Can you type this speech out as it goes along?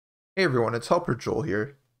Hey everyone, it's Helper Joel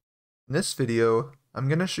here. In this video, I'm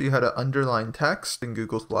going to show you how to underline text in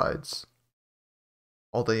Google Slides.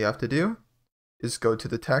 All that you have to do is go to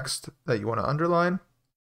the text that you want to underline.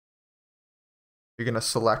 You're going to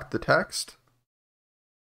select the text.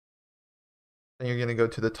 Then you're going to go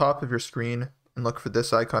to the top of your screen and look for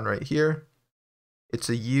this icon right here. It's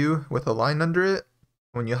a U with a line under it.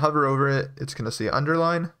 When you hover over it, it's going to say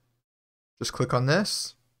underline. Just click on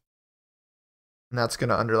this, and that's going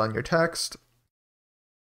to underline your text.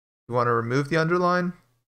 You want to remove the underline,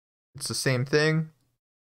 it's the same thing.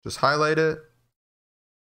 Just highlight it,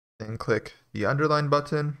 then click the underline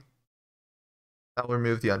button. That will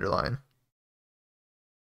remove the underline.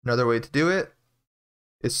 Another way to do it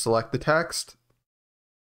is select the text,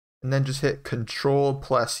 and then just hit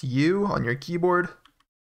Ctrl+U on your keyboard,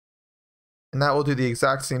 and that will do the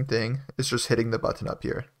exact same thing. It's just hitting the button up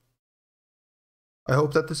here. I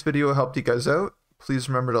hope that this video helped you guys out. Please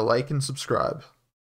remember to like and subscribe.